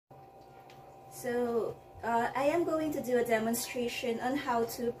So I am going to do a demonstration on how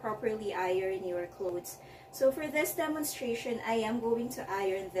to properly iron your clothes. So for this demonstration, I am going to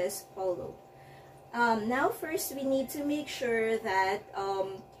iron this polo. Now first we need to make sure that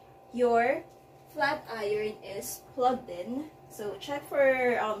your flat iron is plugged in. So check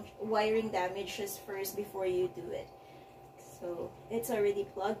for wiring damages first before you do it. So it's already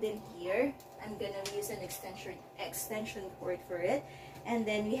plugged in here. I'm gonna use an extension cord for it. And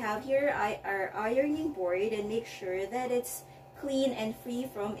then we have here our ironing board, and make sure that it's clean and free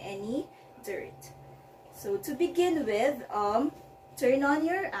from any dirt. So to begin with, turn on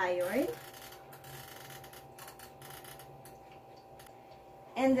your iron.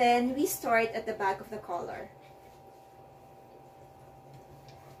 And then we start at the back of the collar.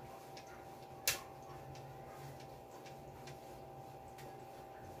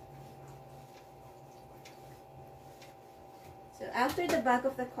 So after the back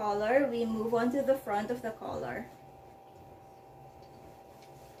of the collar, we move on to the front of the collar.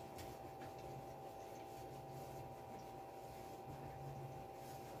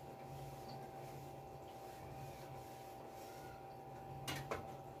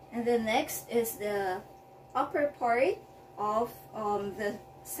 And then next is the upper part of the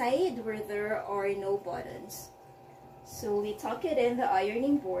side where there are no buttons. So we tuck it in the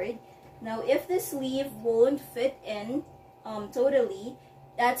ironing board. Now if the sleeve won't fit in totally,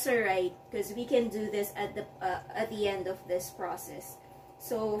 that's alright, because we can do this at the end of this process.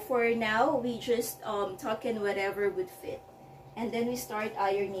 So for now, we just tuck in whatever would fit, and then we start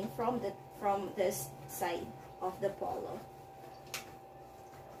ironing from this side of the polo.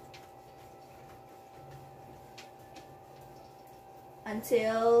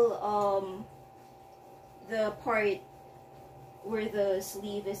 Until the part where the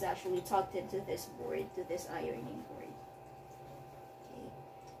sleeve is actually tucked into this board, to this ironing board. Okay.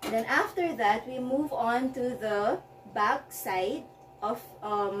 And then after that, we move on to the back side of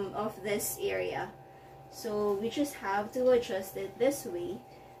this area. So we just have to adjust it this way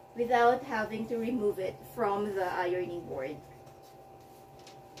without having to remove it from the ironing board.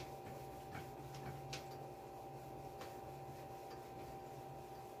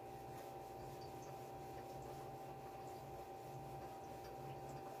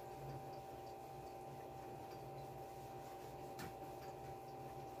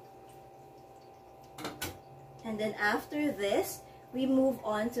 And then after this, we move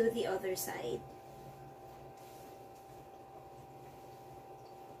on to the other side.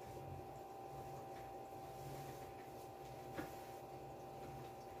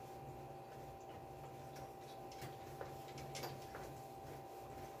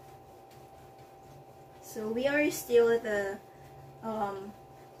 So we are still at the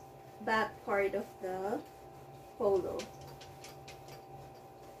back part of the polo.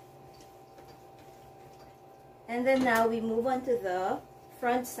 And then now we move on to the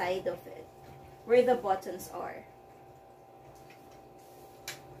front side of it, where the buttons are.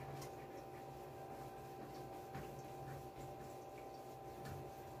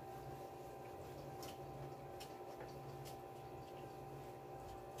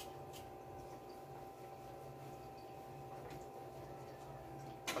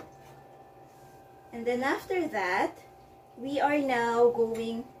 And then after that, we are now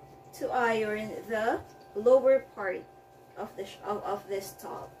going to iron the lower part of this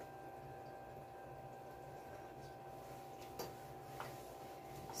top.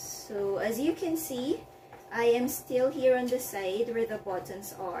 So as you can see, I am still here on the side where the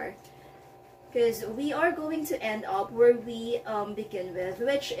buttons are, because we are going to end up where we begin with,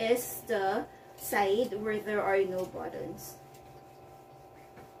 which is the side where there are no buttons.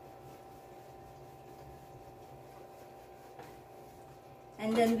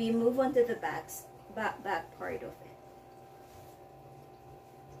 And then we move on to the back part of it.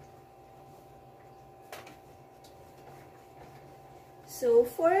 So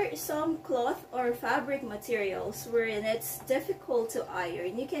for some cloth or fabric materials wherein it's difficult to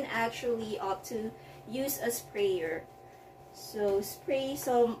iron, you can actually opt to use a sprayer. So spray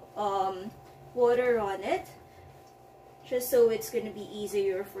some water on it, just so it's going to be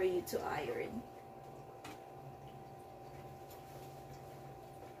easier for you to iron.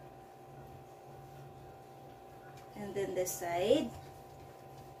 And then this side.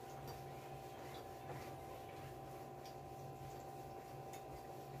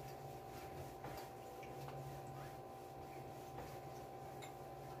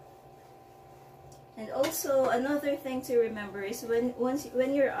 And also another thing to remember is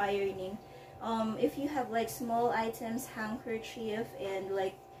when you're ironing, if you have like small items, handkerchief, and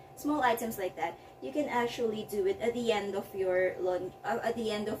like small items like that, you can actually do it at the end of your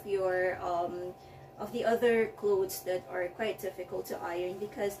of the other clothes that are quite difficult to iron,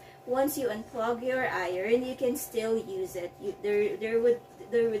 because once you unplug your iron, you can still use it. There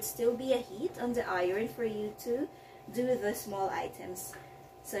would still be a heat on the iron for you to do the small items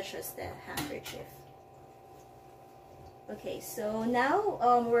such as the handkerchief. Okay, so now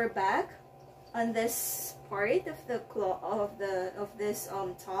we're back on this part of the this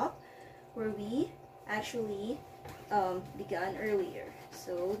top where we actually began earlier.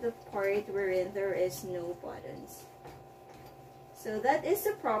 So the part wherein there is no buttons. So that is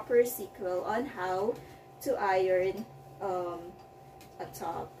the proper sequel on how to iron a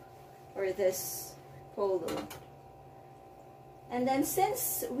top or this polo. And then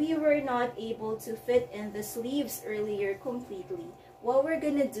since we were not able to fit in the sleeves earlier completely, what we're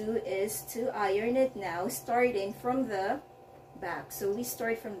gonna do is to iron it now, starting from the back. So we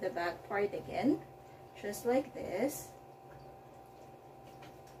start from the back part again, just like this.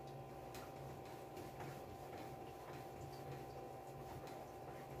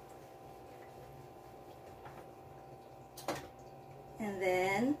 And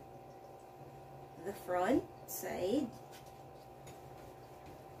then the front side.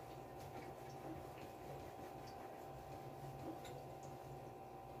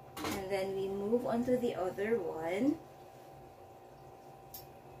 And then we move on to the other one.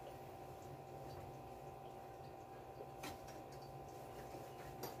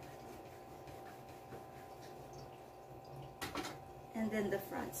 And then the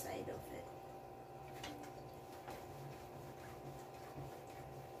front side of it.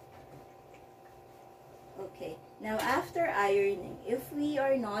 Okay, now after ironing, if we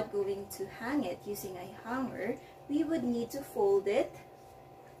are not going to hang it using a hanger, we would need to fold it.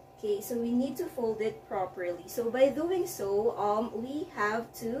 Okay, so we need to fold it properly. So by doing so, we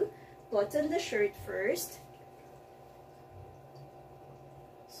have to button the shirt first.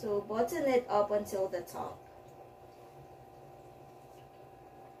 So button it up until the top.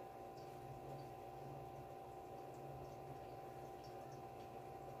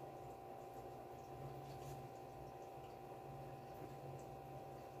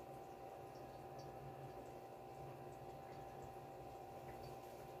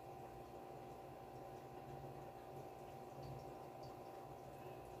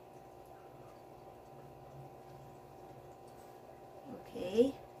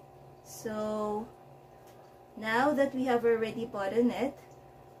 Okay, so now that we have already buttoned it,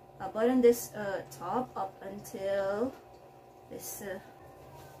 button this top up until this.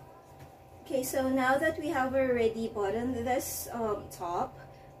 Okay, so now that we have already buttoned this top,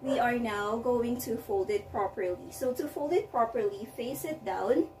 we are now going to fold it properly. So to fold it properly, face it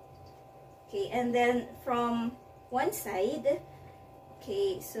down. Okay, and then from one side,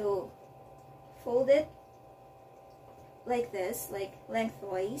 okay, so fold it like this, like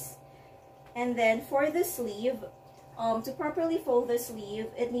lengthwise. And then for the sleeve, to properly fold the sleeve,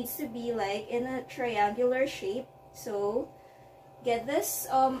 it needs to be like in a triangular shape. So get this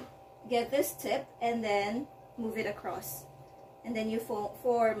tip and then move it across, and then you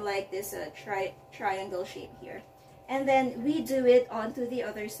form like this triangle shape here. And then we do it onto the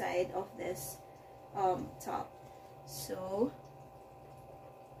other side of this top. So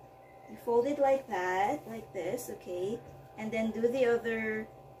you fold it like that, like this, okay, and then do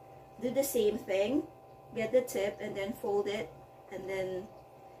the same thing, get the tip and then fold it, and then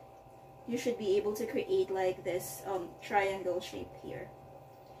you should be able to create like this triangle shape here.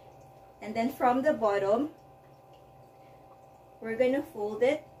 And then from the bottom, we're gonna fold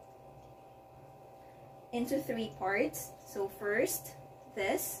it into 3 parts. So first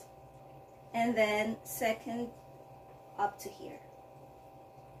this, and then second up to here.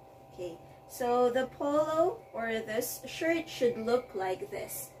 Okay, so the polo or this shirt should look like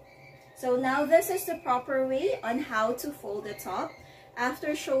this. So now this is the proper way on how to fold the top,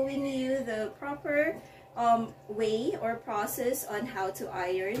 after showing you the proper way or process on how to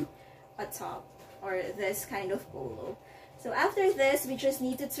iron a top or this kind of polo. So after this, we just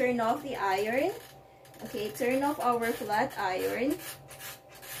need to turn off the iron. Okay, turn off our flat iron,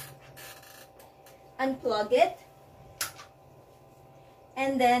 unplug it,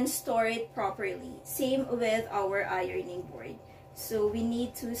 and then store it properly. Same with our ironing board. So we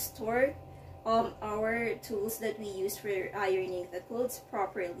need to store our tools that we use for ironing the clothes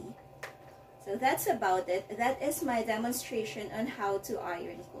properly. So that's about it. That is my demonstration on how to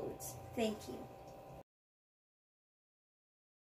iron clothes. Thank you.